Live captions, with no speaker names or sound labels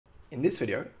In this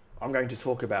video, I'm going to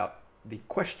talk about the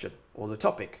question or the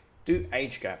topic, do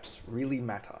age gaps really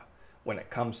matter when it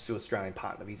comes to Australian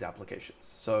partner visa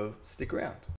applications? So stick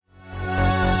around.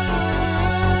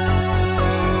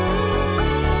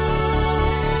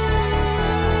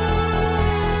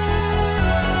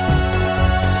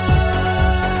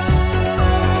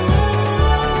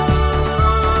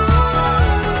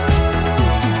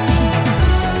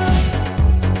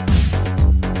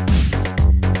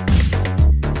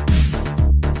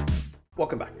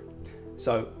 Welcome back.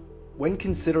 So when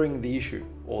considering the issue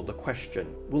or the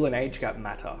question, will an age gap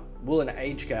matter? Will an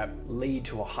age gap lead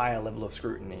to a higher level of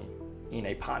scrutiny in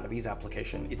a partner visa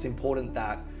application? It's important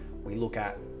that we look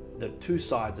at the two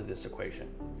sides of this equation.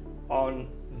 On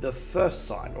the first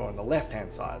side, or on the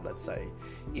left-hand side, let's say,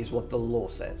 is what the law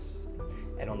says.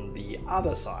 And on the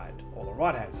other side, or the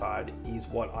right-hand side, is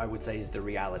what I would say is the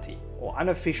reality, or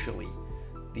unofficially,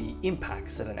 the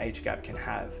impacts that an age gap can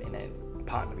have in a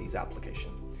partner visa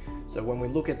application. So when we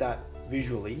look at that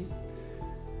visually,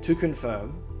 to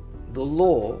confirm, the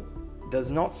law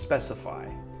does not specify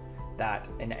that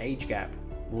an age gap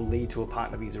will lead to a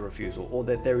partner visa refusal, or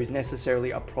that there is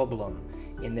necessarily a problem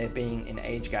in there being an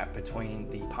age gap between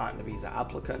the partner visa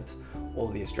applicant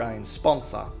or the Australian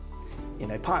sponsor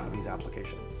in a partner visa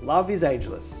application. Love is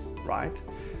ageless, right?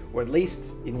 Or at least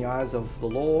in the eyes of the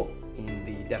law, in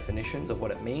the definitions of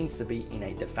what it means to be in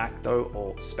a de facto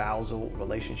or spousal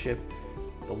relationship,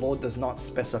 the law does not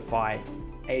specify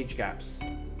age gaps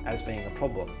as being a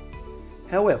problem.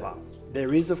 However,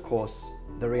 there is of course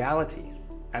the reality,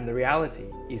 and the reality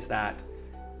is that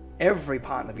every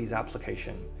partner visa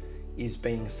application is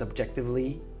being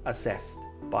subjectively assessed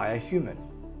by a human,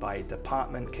 by a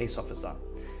department case officer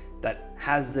that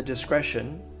has the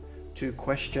discretion to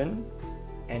question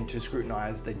and to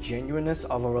scrutinize the genuineness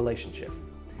of a relationship.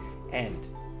 And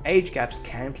age gaps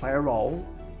can play a role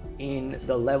in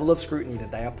the level of scrutiny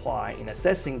that they apply in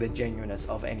assessing the genuineness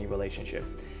of any relationship.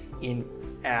 In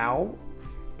our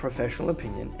professional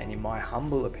opinion, and in my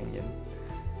humble opinion,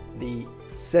 the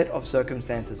set of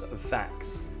circumstances of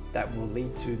facts that will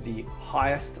lead to the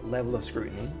highest level of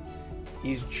scrutiny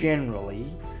is generally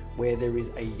where there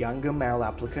is a younger male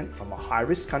applicant from a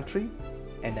high-risk country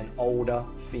and an older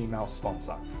female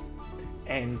sponsor.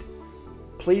 And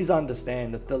please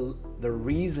understand that the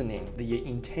reasoning, the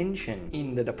intention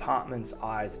in the department's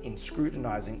eyes in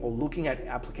scrutinizing or looking at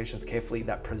applications carefully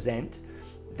that present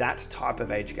that type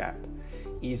of age gap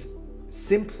is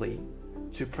simply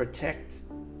to protect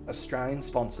Australian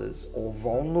sponsors or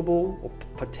vulnerable or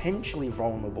potentially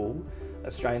vulnerable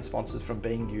Australian sponsors from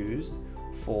being used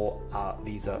for a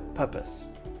visa purpose.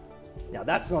 Now,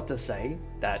 that's not to say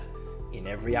that in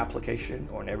every application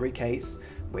or in every case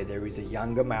where there is a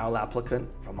younger male applicant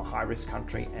from a high-risk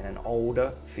country and an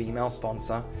older female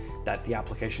sponsor, that the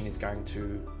application is going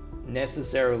to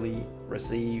necessarily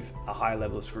receive a high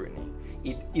level of scrutiny.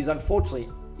 It is unfortunately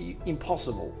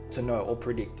impossible to know or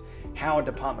predict how a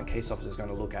department case officer is going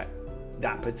to look at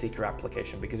that particular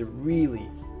application, because it really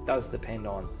does depend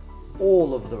on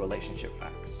all of the relationship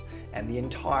facts and the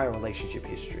entire relationship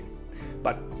history.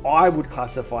 But I would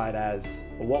classify it as,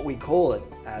 or what we call it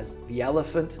as, the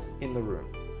elephant in the room.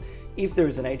 If there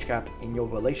is an age gap in your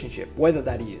relationship, whether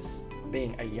that is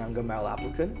being a younger male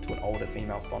applicant to an older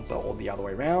female sponsor or the other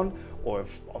way around, or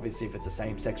if it's a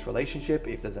same-sex relationship,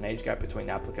 if there's an age gap between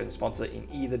the applicant and sponsor in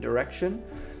either direction,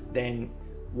 then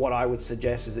what I would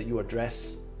suggest is that you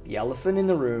address the elephant in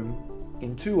the room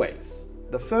in two ways.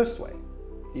 The first way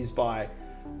is by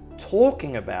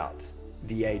talking about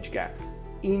the age gap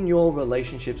in your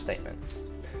relationship statements.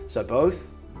 So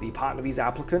both the partner visa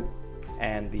applicant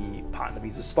and the partner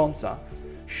visa sponsor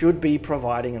should be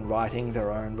providing and writing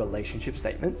their own relationship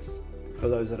statements. For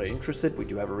those that are interested, we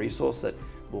do have a resource that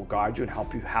will guide you and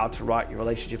help you how to write your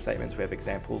relationship statements. We have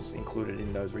examples included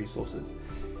in those resources.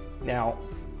 Now,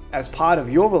 as part of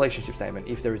your relationship statement,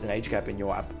 if there is an age gap in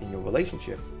your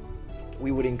relationship,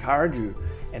 we would encourage you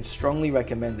and strongly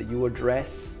recommend that you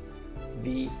address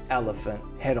the elephant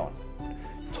head on.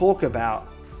 Talk about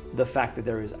the fact that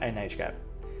there is an age gap.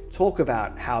 Talk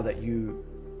about how that you,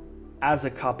 as a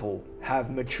couple,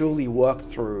 have maturely worked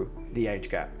through the age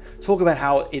gap. Talk about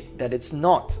how that it's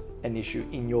not an issue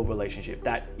in your relationship,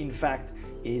 that in fact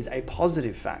is a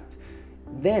positive fact.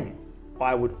 Then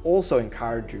I would also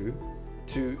encourage you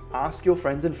to ask your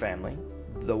friends and family,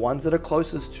 the ones that are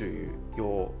closest to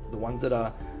you, the ones that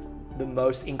are the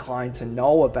most inclined to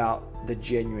know about the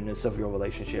genuineness of your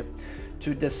relationship,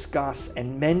 to discuss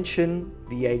and mention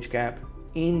the age gap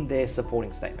in their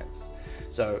supporting statements.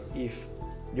 So if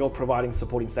you're providing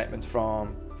supporting statements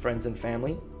from friends and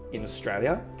family in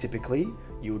Australia, typically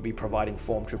you would be providing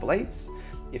Form 888s.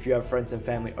 If you have friends and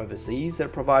family overseas that are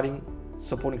providing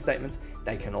supporting statements,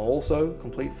 they can also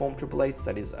complete Form 888s.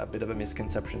 That is a bit of a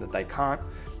misconception that they can't.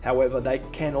 However, they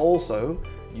can also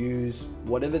use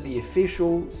whatever the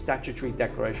official statutory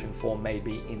declaration form may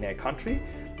be in their country.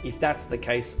 If that's the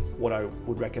case, what I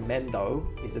would recommend though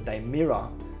is that they mirror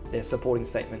their supporting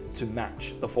statement to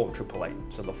match the Form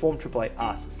 888. So the Form 888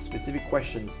 asks specific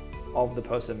questions of the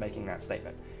person making that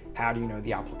statement. How do you know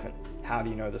the applicant? How do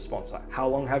you know the sponsor? How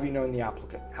long have you known the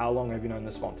applicant? How long have you known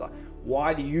the sponsor?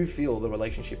 Why do you feel the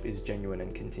relationship is genuine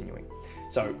and continuing?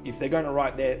 So if they're going to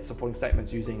write their supporting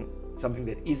statements using something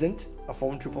that isn't a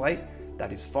Form 888,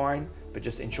 that is fine, but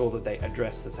just ensure that they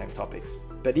address the same topics.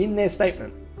 But in their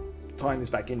statement, tying this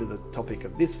back into the topic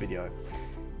of this video,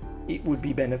 it would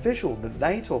be beneficial that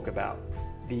they talk about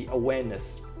the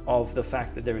awareness of the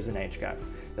fact that there is an age gap,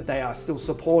 that they are still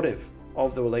supportive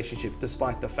of the relationship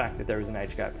despite the fact that there is an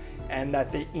age gap, and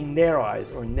that in their eyes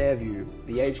or in their view,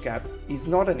 the age gap is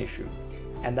not an issue,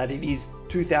 and that it is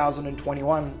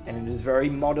 2021 and it is very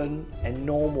modern and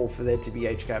normal for there to be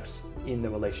age gaps in the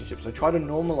relationship. So try to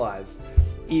normalize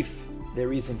if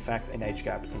there is in fact an age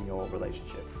gap in your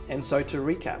relationship. And so to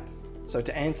recap, so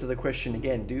to answer the question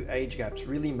again, do age gaps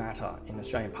really matter in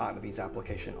Australian partner visa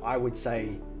application? I would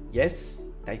say yes,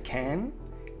 they can.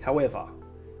 However,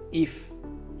 if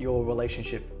your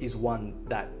relationship is one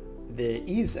that there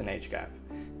is an age gap,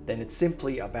 then it's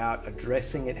simply about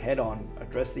addressing it head on,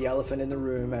 address the elephant in the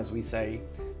room, as we say,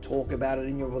 talk about it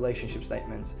in your relationship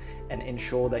statements, and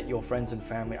ensure that your friends and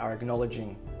family are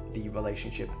acknowledging the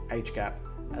relationship age gap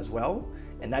as well.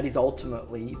 And that is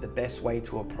ultimately the best way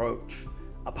to approach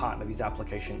a partner visa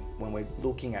application when we're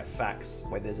looking at facts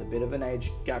where there's a bit of an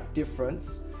age gap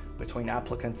difference between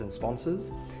applicants and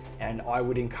sponsors. And I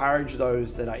would encourage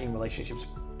those that are in relationships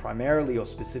primarily or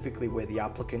specifically where the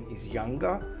applicant is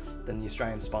younger than the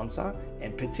Australian sponsor,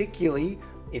 and particularly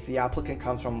if the applicant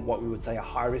comes from what we would say a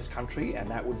high-risk country, and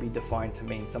that would be defined to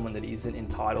mean someone that isn't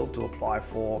entitled to apply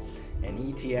for an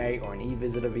ETA or an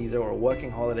e-visitor visa or a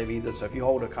working holiday visa. So if you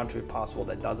hold a country passport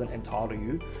that doesn't entitle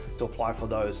you to apply for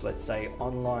those, let's say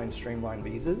online streamlined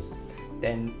visas,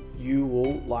 then you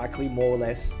will likely more or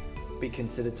less be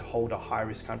considered to hold a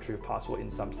high-risk country of passport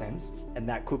in some sense, and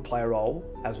that could play a role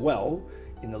as well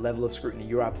in the level of scrutiny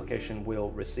your application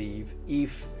will receive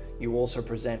if you also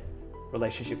present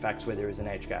relationship facts where there is an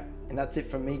age gap. And that's it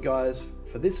from me, guys,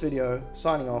 for this video.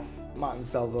 Signing off, Martin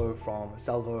Salvo from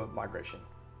Salvo Migration.